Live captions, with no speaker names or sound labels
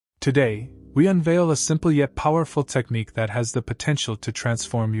Today, we unveil a simple yet powerful technique that has the potential to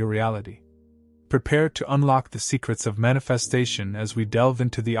transform your reality. Prepare to unlock the secrets of manifestation as we delve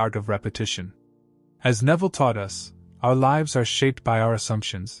into the art of repetition. As Neville taught us, our lives are shaped by our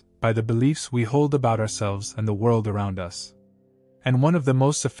assumptions, by the beliefs we hold about ourselves and the world around us. And one of the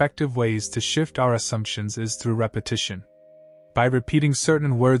most effective ways to shift our assumptions is through repetition. By repeating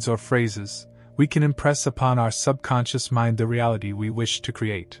certain words or phrases, we can impress upon our subconscious mind the reality we wish to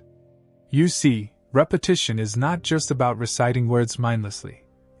create. You see, repetition is not just about reciting words mindlessly.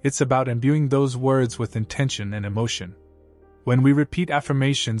 It's about imbuing those words with intention and emotion. When we repeat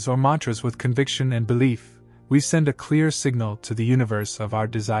affirmations or mantras with conviction and belief, we send a clear signal to the universe of our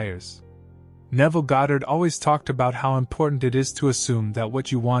desires. Neville Goddard always talked about how important it is to assume that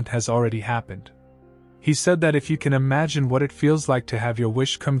what you want has already happened. He said that if you can imagine what it feels like to have your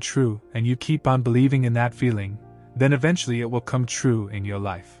wish come true and you keep on believing in that feeling, then eventually it will come true in your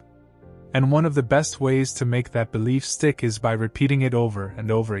life. And one of the best ways to make that belief stick is by repeating it over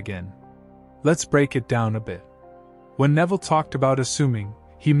and over again. Let's break it down a bit. When Neville talked about assuming,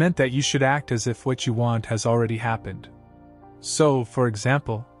 he meant that you should act as if what you want has already happened. So, for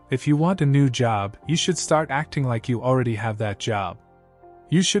example, if you want a new job, you should start acting like you already have that job.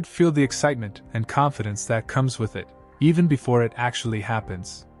 You should feel the excitement and confidence that comes with it, even before it actually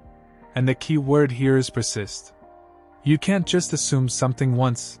happens. And the key word here is persist. You can't just assume something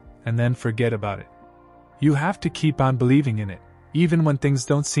once and then forget about it. You have to keep on believing in it, even when things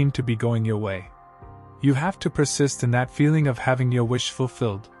don't seem to be going your way. You have to persist in that feeling of having your wish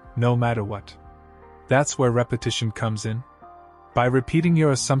fulfilled, no matter what. That's where repetition comes in. By repeating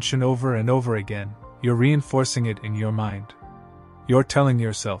your assumption over and over again, you're reinforcing it in your mind. You're telling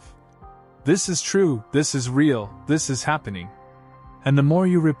yourself, this is true, this is real, this is happening. And the more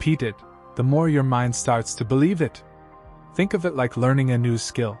you repeat it, the more your mind starts to believe it. Think of it like learning a new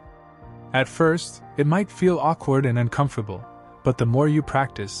skill. At first, it might feel awkward and uncomfortable, but the more you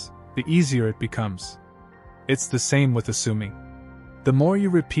practice, the easier it becomes. It's the same with assuming. The more you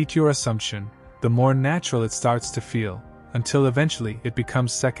repeat your assumption, the more natural it starts to feel, until eventually it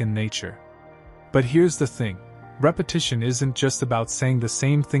becomes second nature. But here's the thing. Repetition isn't just about saying the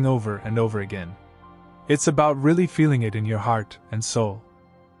same thing over and over again. It's about really feeling it in your heart and soul.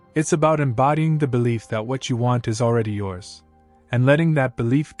 It's about embodying the belief that what you want is already yours, and letting that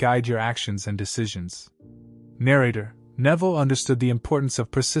belief guide your actions and decisions. Narrator: Neville understood the importance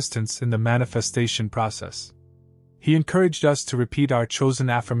of persistence in the manifestation process. He encouraged us to repeat our chosen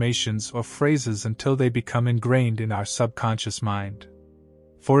affirmations or phrases until they become ingrained in our subconscious mind.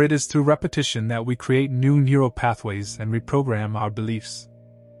 For it is through repetition that we create new neural pathways and reprogram our beliefs.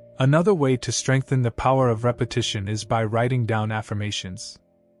 Another way to strengthen the power of repetition is by writing down affirmations.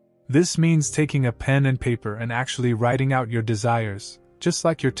 This means taking a pen and paper and actually writing out your desires, just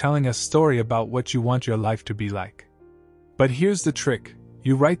like you're telling a story about what you want your life to be like. But here's the trick: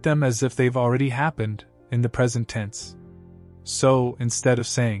 you write them as if they've already happened, in the present tense. So, instead of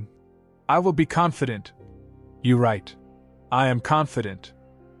saying, I will be confident, you write, I am confident.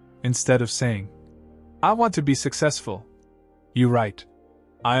 Instead of saying, I want to be successful, you write,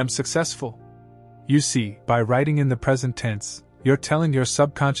 I am successful. You see, by writing in the present tense, you're telling your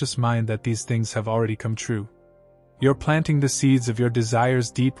subconscious mind that these things have already come true. You're planting the seeds of your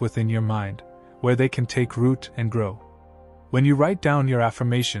desires deep within your mind, where they can take root and grow. When you write down your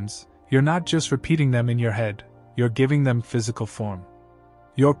affirmations, you're not just repeating them in your head, you're giving them physical form.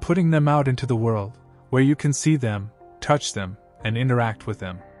 You're putting them out into the world, where you can see them, touch them, and interact with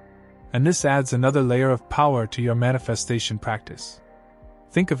them. And this adds another layer of power to your manifestation practice.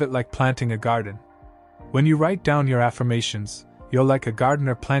 Think of it like planting a garden. When you write down your affirmations, you're like a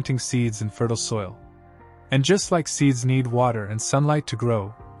gardener planting seeds in fertile soil. And just like seeds need water and sunlight to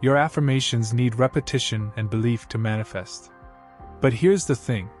grow, your affirmations need repetition and belief to manifest. But here's the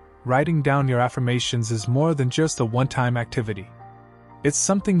thing, writing down your affirmations is more than just a one-time activity. It's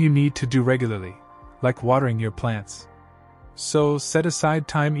something you need to do regularly, like watering your plants. So set aside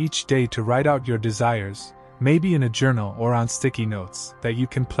time each day to write out your desires, maybe in a journal or on sticky notes that you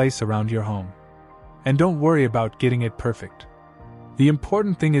can place around your home. And don't worry about getting it perfect. The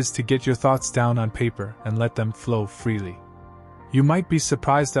important thing is to get your thoughts down on paper and let them flow freely. You might be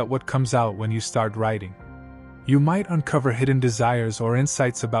surprised at what comes out when you start writing. You might uncover hidden desires or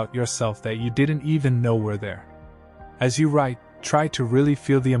insights about yourself that you didn't even know were there. As you write, try to really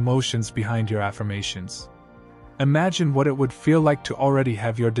feel the emotions behind your affirmations. Imagine what it would feel like to already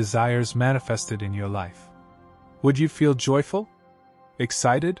have your desires manifested in your life. Would you feel joyful?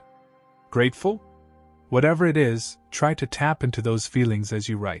 Excited? Grateful? Whatever it is, try to tap into those feelings as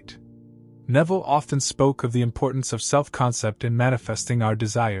you write. Neville often spoke of the importance of self-concept in manifesting our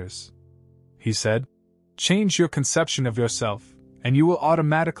desires. He said, "Change your conception of yourself, and you will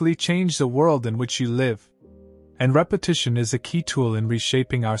automatically change the world in which you live." And repetition is a key tool in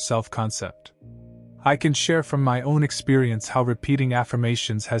reshaping our self-concept. I can share from my own experience how repeating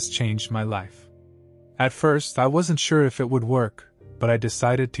affirmations has changed my life. At first, I wasn't sure if it would work, but I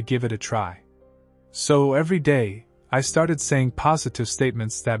decided to give it a try. So every day, I started saying positive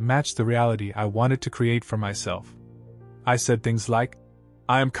statements that matched the reality I wanted to create for myself. I said things like,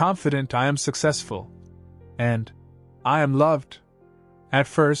 "I am confident, I am successful," and "I am loved." At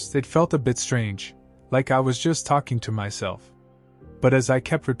first, it felt a bit strange, like I was just talking to myself. But as I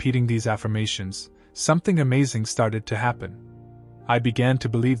kept repeating these affirmations, something amazing started to happen. I began to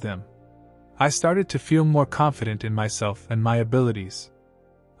believe them. I started to feel more confident in myself and my abilities.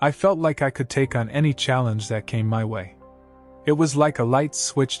 I felt like I could take on any challenge that came my way. It was like a light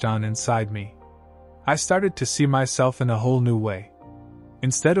switched on inside me. I started to see myself in a whole new way.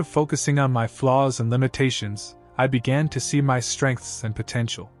 Instead of focusing on my flaws and limitations, I began to see my strengths and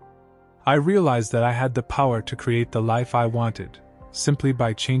potential. I realized that I had the power to create the life I wanted, simply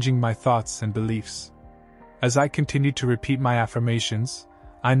by changing my thoughts and beliefs. As I continued to repeat my affirmations,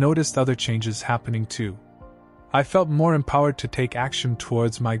 I noticed other changes happening too. I felt more empowered to take action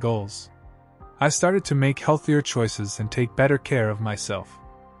towards my goals. I started to make healthier choices and take better care of myself.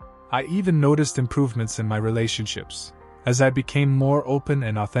 I even noticed improvements in my relationships, as I became more open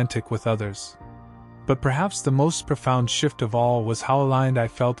and authentic with others. But perhaps the most profound shift of all was how aligned I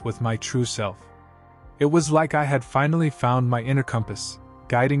felt with my true self. It was like I had finally found my inner compass,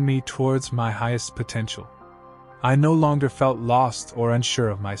 guiding me towards my highest potential. I no longer felt lost or unsure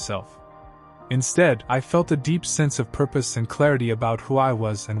of myself. Instead, I felt a deep sense of purpose and clarity about who I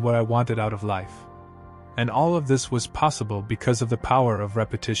was and what I wanted out of life. And all of this was possible because of the power of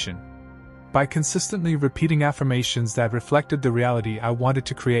repetition. By consistently repeating affirmations that reflected the reality I wanted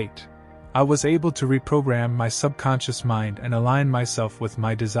to create, I was able to reprogram my subconscious mind and align myself with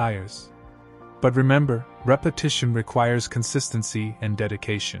my desires. But remember, repetition requires consistency and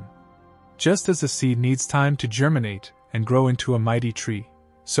dedication. Just as a seed needs time to germinate and grow into a mighty tree,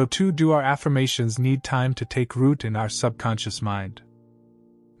 so too do our affirmations need time to take root in our subconscious mind.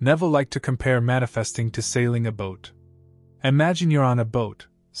 Neville liked to compare manifesting to sailing a boat. Imagine you're on a boat,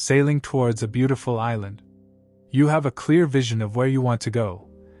 sailing towards a beautiful island. You have a clear vision of where you want to go,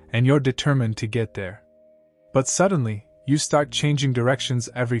 and you're determined to get there. But suddenly, you start changing directions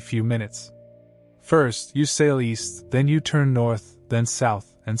every few minutes. First, you sail east, then you turn north, then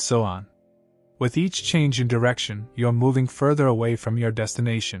south, and so on. With each change in direction, you're moving further away from your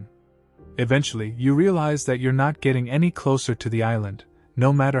destination. Eventually, you realize that you're not getting any closer to the island,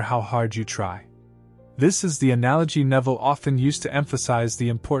 no matter how hard you try. This is the analogy Neville often used to emphasize the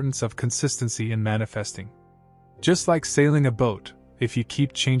importance of consistency in manifesting. Just like sailing a boat, if you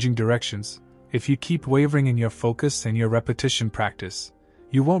keep changing directions, if you keep wavering in your focus and your repetition practice,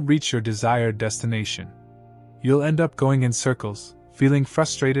 you won't reach your desired destination. You'll end up going in circles, feeling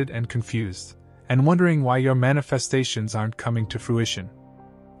frustrated and confused, and wondering why your manifestations aren't coming to fruition.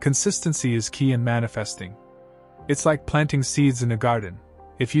 Consistency is key in manifesting. It's like planting seeds in a garden.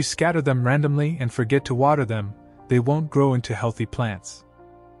 If you scatter them randomly and forget to water them, they won't grow into healthy plants.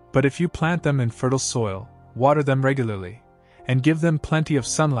 But if you plant them in fertile soil, water them regularly, and give them plenty of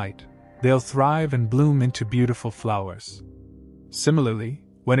sunlight, they'll thrive and bloom into beautiful flowers. Similarly,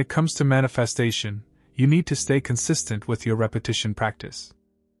 when it comes to manifestation, you need to stay consistent with your repetition practice.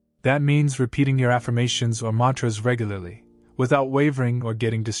 That means repeating your affirmations or mantras regularly, without wavering or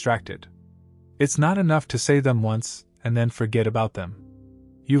getting distracted. It's not enough to say them once and then forget about them.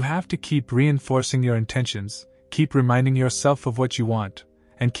 You have to keep reinforcing your intentions, keep reminding yourself of what you want,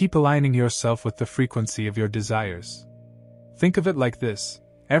 and keep aligning yourself with the frequency of your desires. Think of it like this: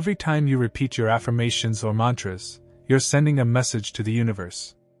 every time you repeat your affirmations or mantras, you're sending a message to the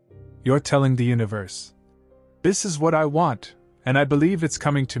universe. You're telling the universe, "This is what I want, and I believe it's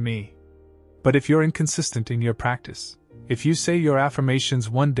coming to me." But if you're inconsistent in your practice, if you say your affirmations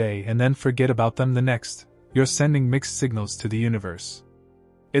one day and then forget about them the next, you're sending mixed signals to the universe.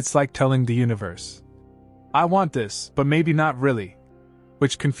 It's like telling the universe, "I want this, but maybe not really,"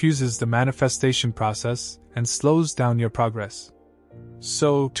 which confuses the manifestation process and slows down your progress.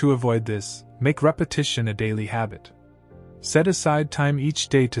 So, to avoid this, make repetition a daily habit. Set aside time each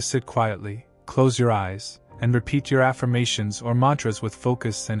day to sit quietly, close your eyes, and repeat your affirmations or mantras with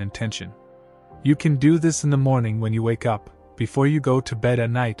focus and intention. You can do this in the morning when you wake up, before you go to bed at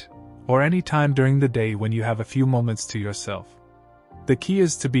night, or any time during the day when you have a few moments to yourself. The key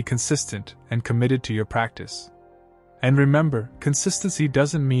is to be consistent and committed to your practice. And remember, consistency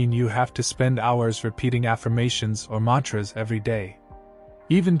doesn't mean you have to spend hours repeating affirmations or mantras every day.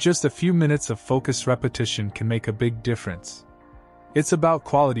 Even just a few minutes of focused repetition can make a big difference. It's about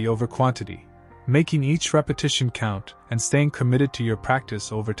quality over quantity, making each repetition count and staying committed to your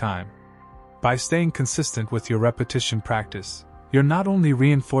practice over time. By staying consistent with your repetition practice, you're not only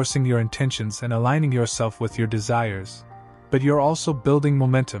reinforcing your intentions and aligning yourself with your desires, but you're also building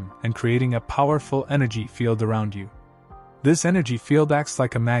momentum and creating a powerful energy field around you. This energy field acts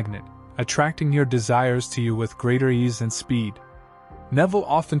like a magnet, attracting your desires to you with greater ease and speed. Neville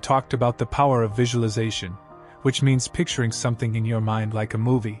often talked about the power of visualization, which means picturing something in your mind like a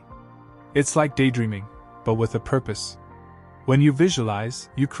movie. It's like daydreaming, but with a purpose. When you visualize,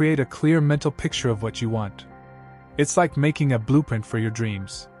 you create a clear mental picture of what you want. It's like making a blueprint for your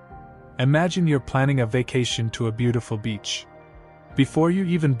dreams. Imagine you're planning a vacation to a beautiful beach. Before you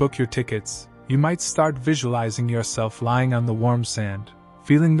even book your tickets, you might start visualizing yourself lying on the warm sand,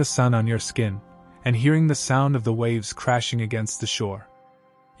 feeling the sun on your skin, and hearing the sound of the waves crashing against the shore.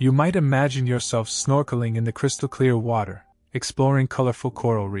 You might imagine yourself snorkeling in the crystal clear water, exploring colorful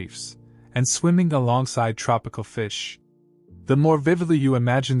coral reefs, and swimming alongside tropical fish. The more vividly you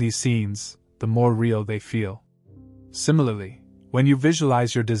imagine these scenes, the more real they feel. Similarly, when you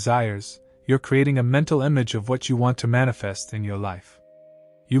visualize your desires, you're creating a mental image of what you want to manifest in your life.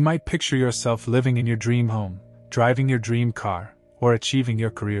 You might picture yourself living in your dream home, driving your dream car, or achieving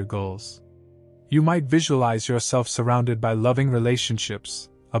your career goals. You might visualize yourself surrounded by loving relationships,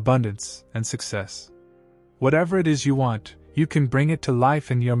 abundance, and success. Whatever it is you want, you can bring it to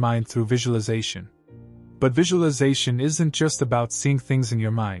life in your mind through visualization. But visualization isn't just about seeing things in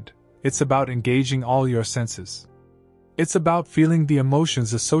your mind, it's about engaging all your senses. It's about feeling the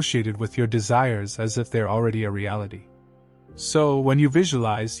emotions associated with your desires as if they're already a reality. So, when you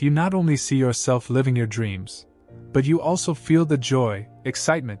visualize, you not only see yourself living your dreams, but you also feel the joy,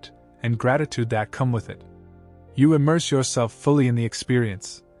 excitement, and gratitude that come with it. You immerse yourself fully in the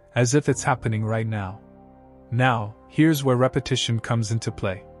experience, as if it's happening right now. Now, here's where repetition comes into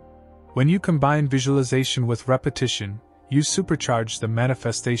play. When you combine visualization with repetition, you supercharge the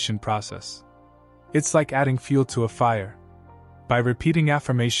manifestation process. It's like adding fuel to a fire. By repeating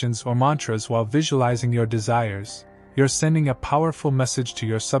affirmations or mantras while visualizing your desires, you're sending a powerful message to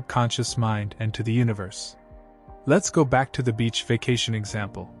your subconscious mind and to the universe. Let's go back to the beach vacation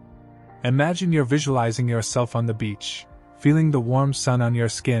example. Imagine you're visualizing yourself on the beach, feeling the warm sun on your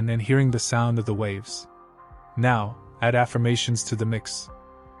skin and hearing the sound of the waves. Now, add affirmations to the mix.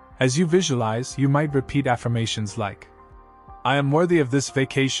 As you visualize, you might repeat affirmations like, "I am worthy of this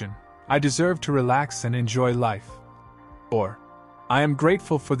vacation. I deserve to relax and enjoy life." Or, "I am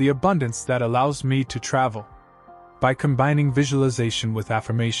grateful for the abundance that allows me to travel." By combining visualization with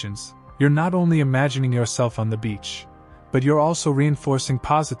affirmations, you're not only imagining yourself on the beach, but you're also reinforcing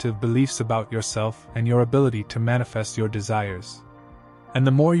positive beliefs about yourself and your ability to manifest your desires. And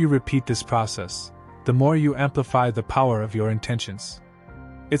the more you repeat this process, the more you amplify the power of your intentions.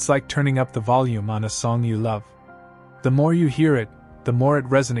 It's like turning up the volume on a song you love. The more you hear it, the more it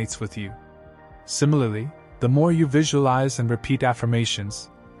resonates with you. Similarly, the more you visualize and repeat affirmations,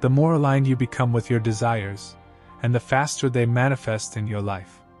 the more aligned you become with your desires, and the faster they manifest in your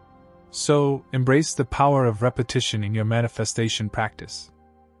life. So, embrace the power of repetition in your manifestation practice.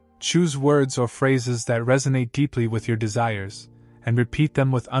 Choose words or phrases that resonate deeply with your desires, and repeat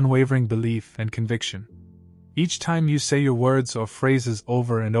them with unwavering belief and conviction. Each time you say your words or phrases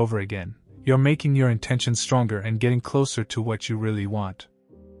over and over again, you're making your intention stronger and getting closer to what you really want.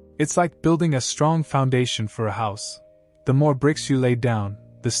 It's like building a strong foundation for a house. The more bricks you lay down,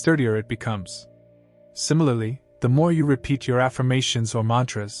 the sturdier it becomes. Similarly, the more you repeat your affirmations or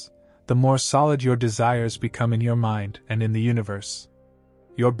mantras, the more solid your desires become in your mind and in the universe.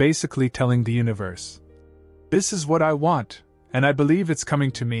 You're basically telling the universe, "This is what I want, and I believe it's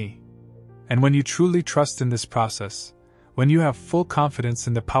coming to me." And when you truly trust in this process, when you have full confidence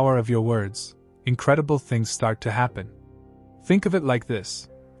in the power of your words, incredible things start to happen. Think of it like this.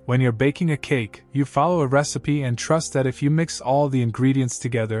 When you're baking a cake, you follow a recipe and trust that if you mix all the ingredients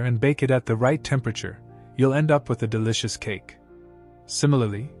together and bake it at the right temperature, you'll end up with a delicious cake.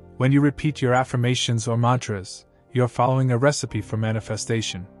 Similarly, when you repeat your affirmations or mantras, you're following a recipe for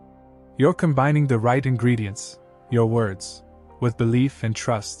manifestation. You're combining the right ingredients, your words, with belief and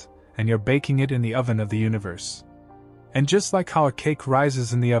trust, and you're baking it in the oven of the universe. And just like how a cake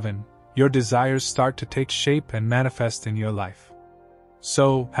rises in the oven, your desires start to take shape and manifest in your life.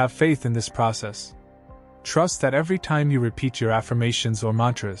 So, have faith in this process. Trust that every time you repeat your affirmations or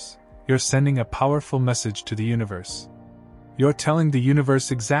mantras, you're sending a powerful message to the universe. You're telling the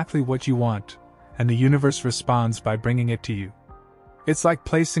universe exactly what you want, and the universe responds by bringing it to you. It's like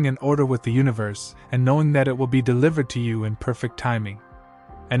placing an order with the universe and knowing that it will be delivered to you in perfect timing.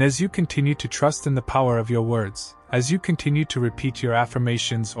 And as you continue to trust in the power of your words, as you continue to repeat your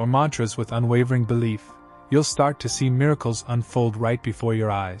affirmations or mantras with unwavering belief, you'll start to see miracles unfold right before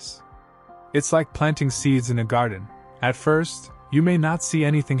your eyes. It's like planting seeds in a garden. At first, you may not see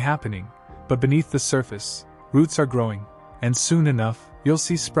anything happening, but beneath the surface, roots are growing, and soon enough, you'll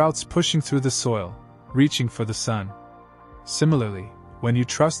see sprouts pushing through the soil, reaching for the sun. Similarly, when you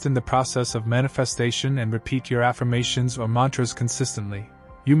trust in the process of manifestation and repeat your affirmations or mantras consistently,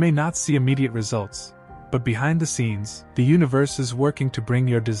 you may not see immediate results, but behind the scenes, the universe is working to bring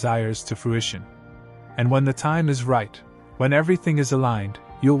your desires to fruition. And when the time is right, when everything is aligned,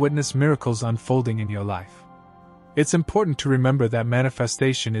 you'll witness miracles unfolding in your life. It's important to remember that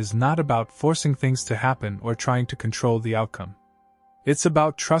manifestation is not about forcing things to happen or trying to control the outcome. It's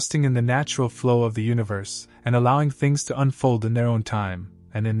about trusting in the natural flow of the universe and allowing things to unfold in their own time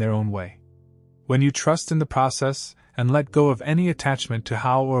and in their own way. When you trust in the process and let go of any attachment to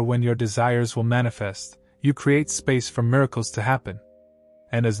how or when your desires will manifest, you create space for miracles to happen.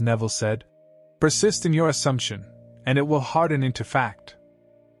 And as Neville said, persist in your assumption, and it will harden into fact.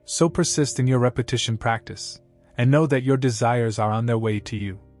 So persist in your repetition practice, and know that your desires are on their way to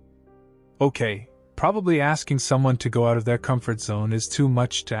you. Okay, probably asking someone to go out of their comfort zone is too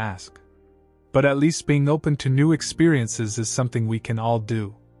much to ask. But at least being open to new experiences is something we can all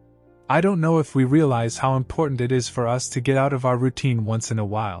do. I don't know if we realize how important it is for us to get out of our routine once in a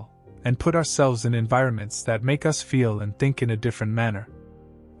while, and put ourselves in environments that make us feel and think in a different manner.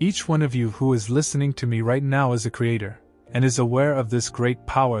 Each one of you who is listening to me right now is a creator, and is aware of this great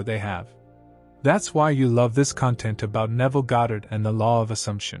power they have. That's why you love this content about Neville Goddard and the law of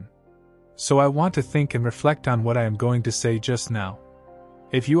assumption. So I want to think and reflect on what I am going to say just now.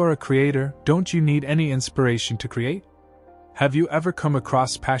 If you are a creator, don't you need any inspiration to create? Have you ever come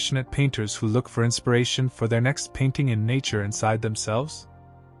across passionate painters who look for inspiration for their next painting in nature inside themselves?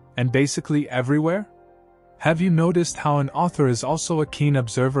 And basically everywhere? Have you noticed how an author is also a keen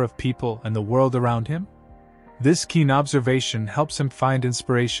observer of people and the world around him? This keen observation helps him find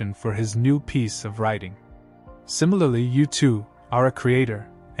inspiration for his new piece of writing. Similarly, you too are a creator,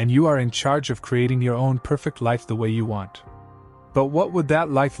 and you are in charge of creating your own perfect life the way you want. But what would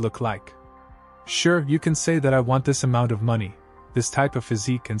that life look like? Sure, you can say that I want this amount of money, this type of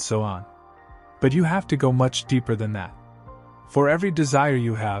physique, and so on. But you have to go much deeper than that. For every desire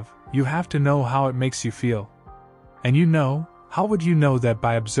you have to know how it makes you feel. And how would you know that?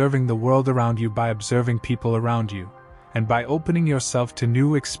 By observing the world around you, by observing people around you, and by opening yourself to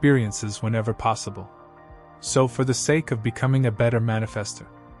new experiences whenever possible. So for the sake of becoming a better manifester,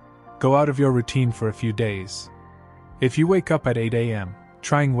 go out of your routine for a few days. If you wake up at 8 a.m.,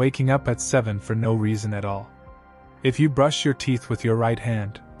 trying waking up at 7 for no reason at all. If you brush your teeth with your right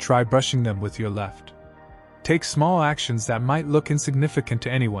hand, try brushing them with your left. Take small actions that might look insignificant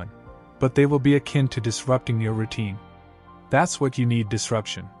to anyone, but they will be akin to disrupting your routine. That's what you need: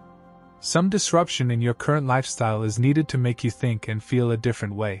 disruption. Some disruption in your current lifestyle is needed to make you think and feel a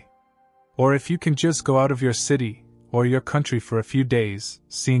different way. Or if you can just go out of your city or your country for a few days,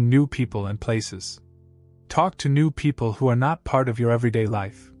 seeing new people and places. Talk to new people who are not part of your everyday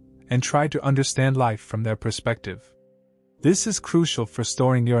life, and try to understand life from their perspective. This is crucial for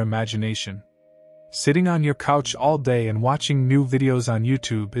storing your imagination. Sitting on your couch all day and watching new videos on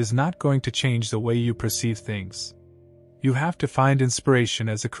YouTube is not going to change the way you perceive things. You have to find inspiration.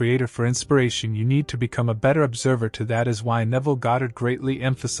 As a creator, for inspiration you need to become a better observer. That is why Neville Goddard greatly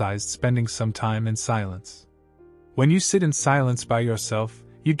emphasized spending some time in silence. When you sit in silence by yourself,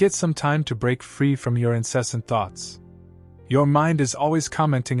 you get some time to break free from your incessant thoughts. Your mind is always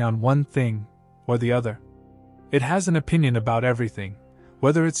commenting on one thing or the other. It has an opinion about everything,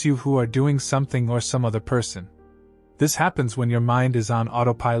 whether it's you who are doing something or some other person. This happens when your mind is on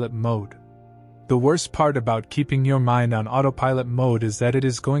autopilot mode. The worst part about keeping your mind on autopilot mode is that it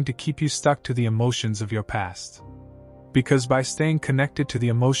is going to keep you stuck to the emotions of your past. Because by staying connected to the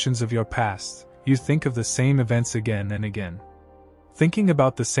emotions of your past, you think of the same events again and again. Thinking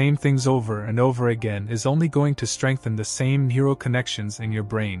about the same things over and over again is only going to strengthen the same neural connections in your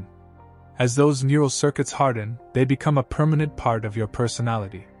brain. As those neural circuits harden, they become a permanent part of your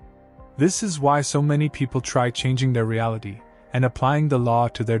personality. This is why so many people try changing their reality and applying the law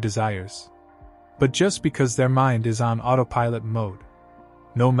to their desires. But just because their mind is on autopilot mode,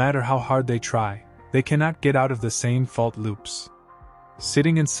 no matter how hard they try, they cannot get out of the same fault loops.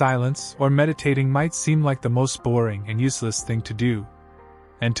 Sitting in silence or meditating might seem like the most boring and useless thing to do.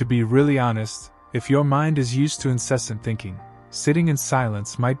 And to be really honest, if your mind is used to incessant thinking, sitting in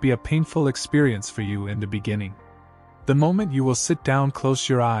silence might be a painful experience for you in the beginning. The moment you will sit down, close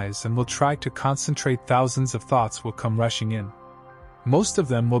your eyes, and will try to concentrate, thousands of thoughts will come rushing in. Most of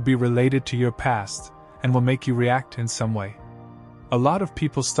them will be related to your past, and will make you react in some way. A lot of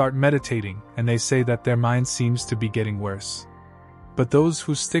people start meditating, and they say that their mind seems to be getting worse. But those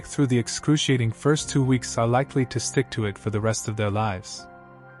who stick through the excruciating first 2 weeks are likely to stick to it for the rest of their lives.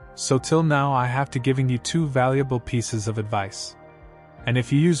 So till now I have to giving you 2 valuable pieces of advice. And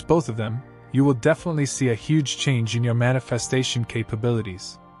if you use both of them, you will definitely see a huge change in your manifestation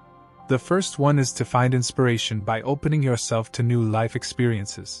capabilities. The first one is to find inspiration by opening yourself to new life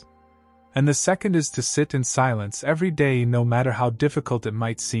experiences. And the second is to sit in silence every day, no matter how difficult it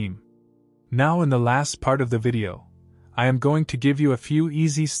might seem. Now in the last part of the video, I am going to give you a few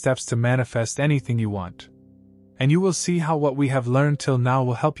easy steps to manifest anything you want. And you will see how what we have learned till now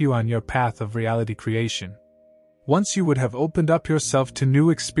will help you on your path of reality creation. Once you would have opened up yourself to new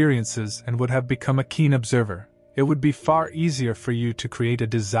experiences and would have become a keen observer, it would be far easier for you to create a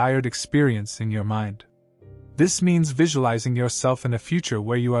desired experience in your mind. This means visualizing yourself in a future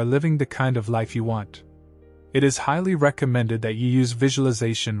where you are living the kind of life you want. It is highly recommended that you use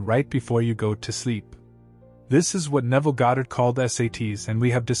visualization right before you go to sleep. This is what Neville Goddard called SATs, and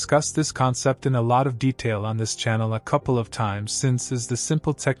we have discussed this concept in a lot of detail on this channel a couple of times, since is the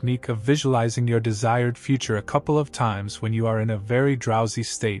simple technique of visualizing your desired future a couple of times when you are in a very drowsy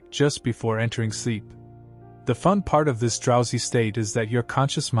state just before entering sleep. The fun part of this drowsy state is that your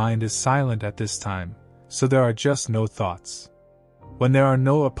conscious mind is silent at this time, so there are just no thoughts. When there are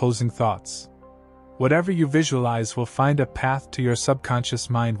no opposing thoughts, whatever you visualize will find a path to your subconscious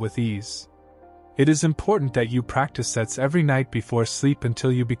mind with ease. It is important that you practice sets every night before sleep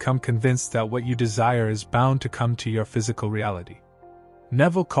until you become convinced that what you desire is bound to come to your physical reality.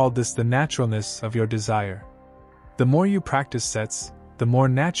 Neville called this the naturalness of your desire. The more you practice sets, the more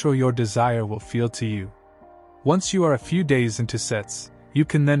natural your desire will feel to you. Once you are a few days into sets, you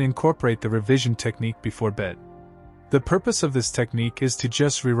can then incorporate the revision technique before bed. The purpose of this technique is to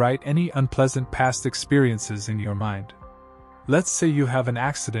just rewrite any unpleasant past experiences in your mind. Let's say you have an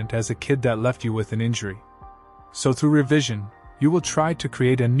accident as a kid that left you with an injury. So through revision, you will try to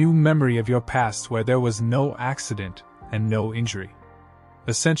create a new memory of your past where there was no accident and no injury.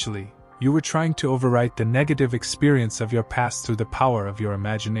 Essentially, you were trying to overwrite the negative experience of your past through the power of your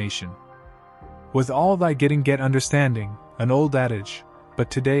imagination. With all thy getting get understanding, an old adage,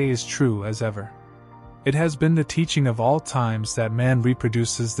 but today is true as ever. It has been the teaching of all times that man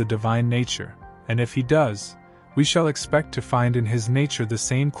reproduces the divine nature, and if he does, we shall expect to find in his nature the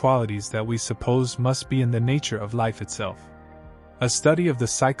same qualities that we suppose must be in the nature of life itself. A study of the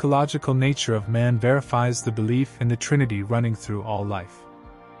psychological nature of man verifies the belief in the Trinity running through all life.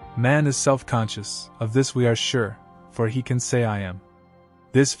 Man is self-conscious, of this we are sure, for he can say I am.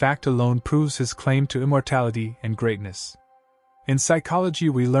 This fact alone proves his claim to immortality and greatness. In psychology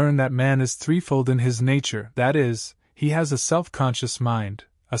we learn that man is threefold in his nature, that is, he has a self-conscious mind,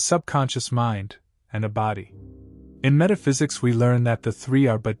 a subconscious mind, and a body. In metaphysics we learn that the three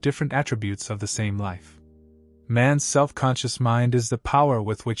are but different attributes of the same life. Man's self-conscious mind is the power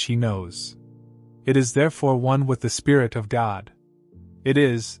with which he knows. It is therefore one with the Spirit of God. It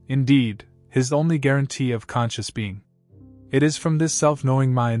is, indeed, his only guarantee of conscious being. It is from this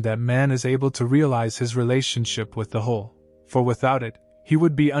self-knowing mind that man is able to realize his relationship with the whole, for without it, he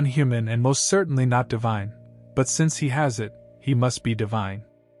would be unhuman and most certainly not divine, but since he has it, he must be divine.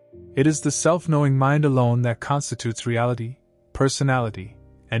 It is the self-knowing mind alone that constitutes reality, personality,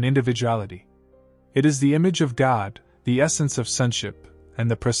 and individuality. It is the image of God, the essence of sonship,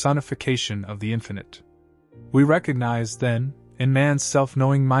 and the personification of the infinite. We recognize, then, in man's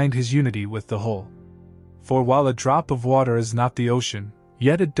self-knowing mind his unity with the whole. For while a drop of water is not the ocean,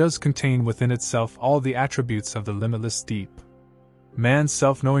 yet it does contain within itself all the attributes of the limitless deep. Man's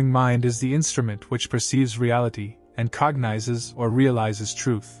self-knowing mind is the instrument which perceives reality and cognizes or realizes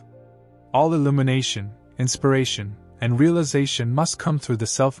truth. All illumination, inspiration, and realization must come through the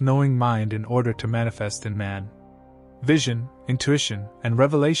self-knowing mind in order to manifest in man. Vision, intuition, and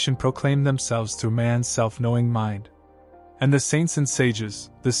revelation proclaim themselves through man's self-knowing mind. And the saints and sages,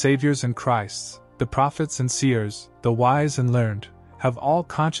 the saviors and Christs, the prophets and seers, the wise and learned, have all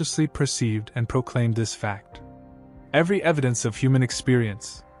consciously perceived and proclaimed this fact. Every evidence of human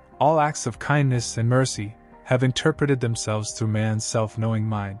experience, all acts of kindness and mercy, have interpreted themselves through man's self-knowing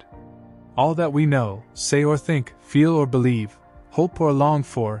mind. All that we know, say or think, feel or believe, hope or long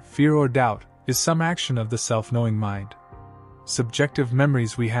for, fear or doubt, is some action of the self-knowing mind. Subjective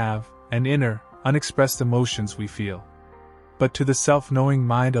memories we have, and inner, unexpressed emotions we feel. But to the self-knowing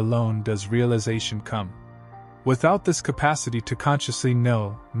mind alone does realization come. Without this capacity to consciously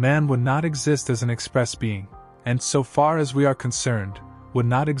know, man would not exist as an express being, and so far as we are concerned, would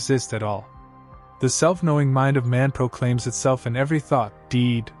not exist at all. The self-knowing mind of man proclaims itself in every thought,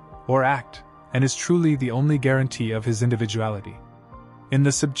 deed, or act, and is truly the only guarantee of his individuality. In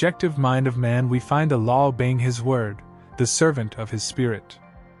the subjective mind of man we find a law obeying his word, the servant of his spirit.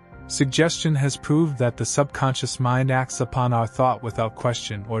 Suggestion has proved that the subconscious mind acts upon our thought without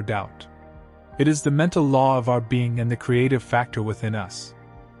question or doubt. It is the mental law of our being and the creative factor within us.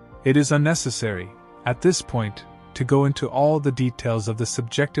 It is unnecessary, at this point, to go into all the details of the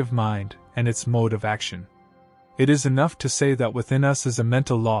subjective mind and its mode of action. It is enough to say that within us is a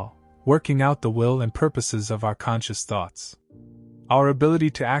mental law, working out the will and purposes of our conscious thoughts. Our ability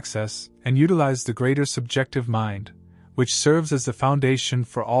to access and utilize the greater subjective mind, which serves as the foundation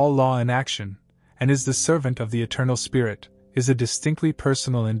for all law and action, and is the servant of the eternal spirit, is a distinctly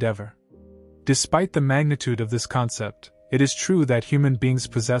personal endeavor. Despite the magnitude of this concept, it is true that human beings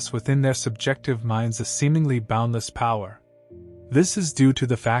possess within their subjective minds a seemingly boundless power. This is due to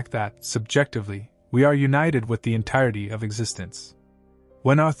the fact that, subjectively, we are united with the entirety of existence.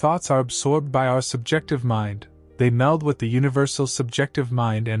 When our thoughts are absorbed by our subjective mind, they meld with the universal subjective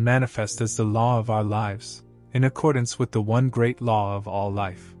mind and manifest as the law of our lives, in accordance with the one great law of all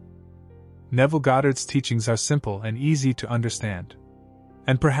life. Neville Goddard's teachings are simple and easy to understand.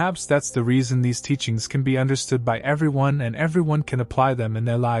 And perhaps that's the reason these teachings can be understood by everyone and everyone can apply them in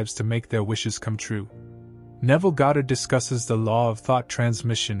their lives to make their wishes come true. Neville Goddard discusses the law of thought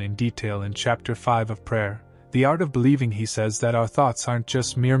transmission in detail in Chapter 5 of Prayer, The Art of Believing. He says that our thoughts aren't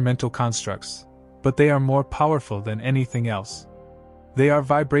just mere mental constructs, but they are more powerful than anything else. They are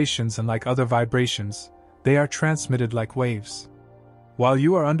vibrations, and like other vibrations, they are transmitted like waves. While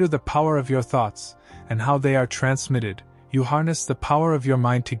you are under the power of your thoughts, and how they are transmitted, you harness the power of your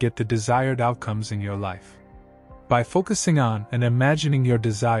mind to get the desired outcomes in your life. By focusing on and imagining your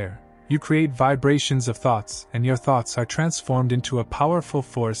desire, you create vibrations of thoughts, and your thoughts are transformed into a powerful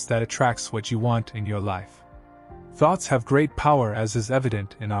force that attracts what you want in your life. Thoughts have great power, as is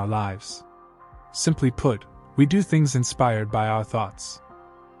evident in our lives. Simply put, we do things inspired by our thoughts.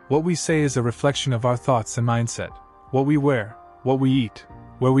 What we say is a reflection of our thoughts and mindset. What we wear, what we eat,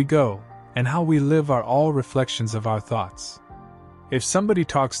 where we go, and how we live are all reflections of our thoughts. If somebody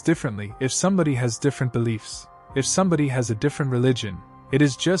talks differently, if somebody has different beliefs, if somebody has a different religion, it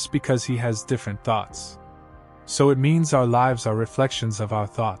is just because he has different thoughts. So it means our lives are reflections of our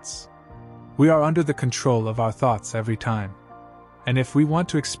thoughts. We are under the control of our thoughts every time. And if we want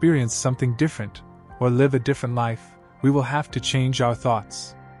to experience something different, or live a different life, we will have to change our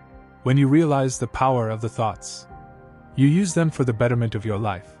thoughts. When you realize the power of the thoughts, you use them for the betterment of your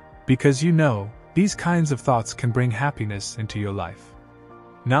life, because you know, these kinds of thoughts can bring happiness into your life.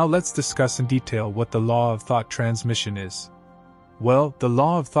 Now let's discuss in detail what the law of thought transmission is. Well, the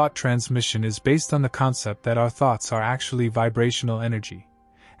law of thought transmission is based on the concept that our thoughts are actually vibrational energy,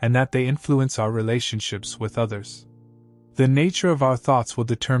 and that they influence our relationships with others. The nature of our thoughts will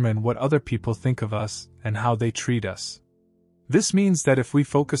determine what other people think of us and how they treat us. This means that if we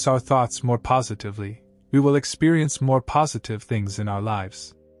focus our thoughts more positively, we will experience more positive things in our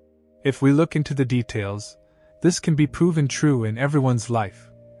lives. If we look into the details, this can be proven true in everyone's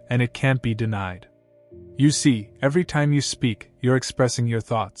life, and it can't be denied. You see, every time you speak, you're expressing your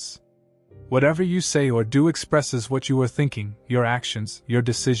thoughts. Whatever you say or do expresses what you are thinking. Your actions, your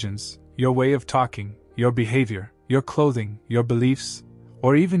decisions, your way of talking, your behavior, your clothing, your beliefs,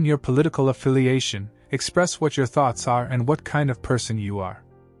 or even your political affiliation, express what your thoughts are and what kind of person you are.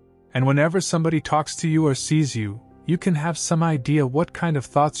 And whenever somebody talks to you or sees you, you can have some idea what kind of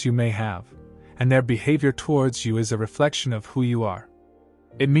thoughts you may have, and their behavior towards you is a reflection of who you are.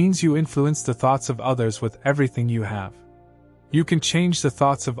 It means you influence the thoughts of others with everything you have. You can change the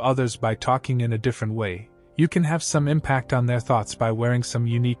thoughts of others by talking in a different way. You can have some impact on their thoughts by wearing some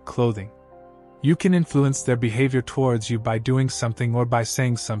unique clothing. You can influence their behavior towards you by doing something or by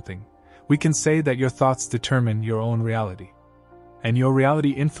saying something. We can say that your thoughts determine your own reality. And your reality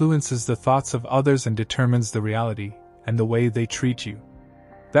influences the thoughts of others and determines the reality and the way they treat you.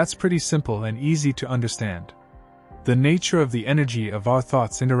 That's pretty simple and easy to understand. The nature of the energy of our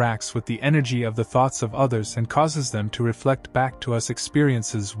thoughts interacts with the energy of the thoughts of others and causes them to reflect back to us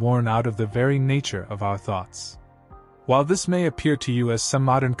experiences born out of the very nature of our thoughts. While this may appear to you as some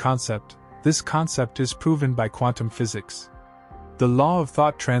modern concept, this concept is proven by quantum physics. The law of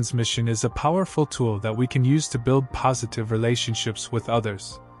thought transmission is a powerful tool that we can use to build positive relationships with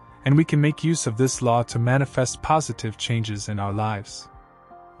others, and we can make use of this law to manifest positive changes in our lives.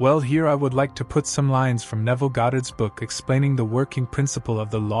 Well, here I would like to put some lines from Neville Goddard's book explaining the working principle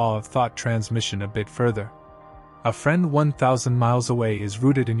of the law of thought transmission a bit further. A friend 1,000 miles away is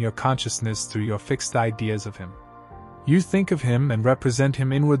rooted in your consciousness through your fixed ideas of him. You think of him and represent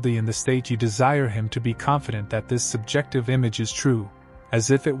him inwardly in the state you desire him to be, confident that this subjective image is true,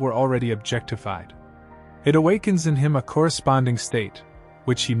 as if it were already objectified. It awakens in him a corresponding state,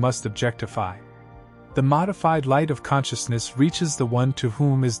 which he must objectify. The modified light of consciousness reaches the one to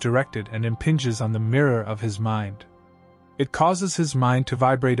whom is directed and impinges on the mirror of his mind. It causes his mind to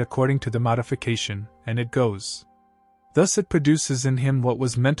vibrate according to the modification, and it goes. Thus it produces in him what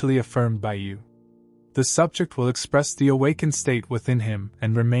was mentally affirmed by you. The subject will express the awakened state within him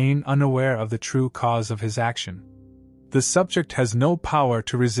and remain unaware of the true cause of his action. The subject has no power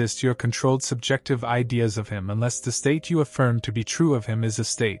to resist your controlled subjective ideas of him unless the state you affirm to be true of him is a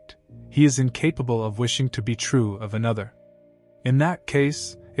state he is incapable of wishing to be true of another. In that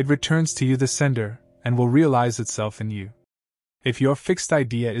case, it returns to you, the sender, and will realize itself in you. If your fixed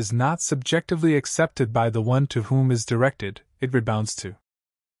idea is not subjectively accepted by the one to whom is directed, it rebounds to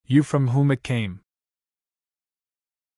you from whom it came.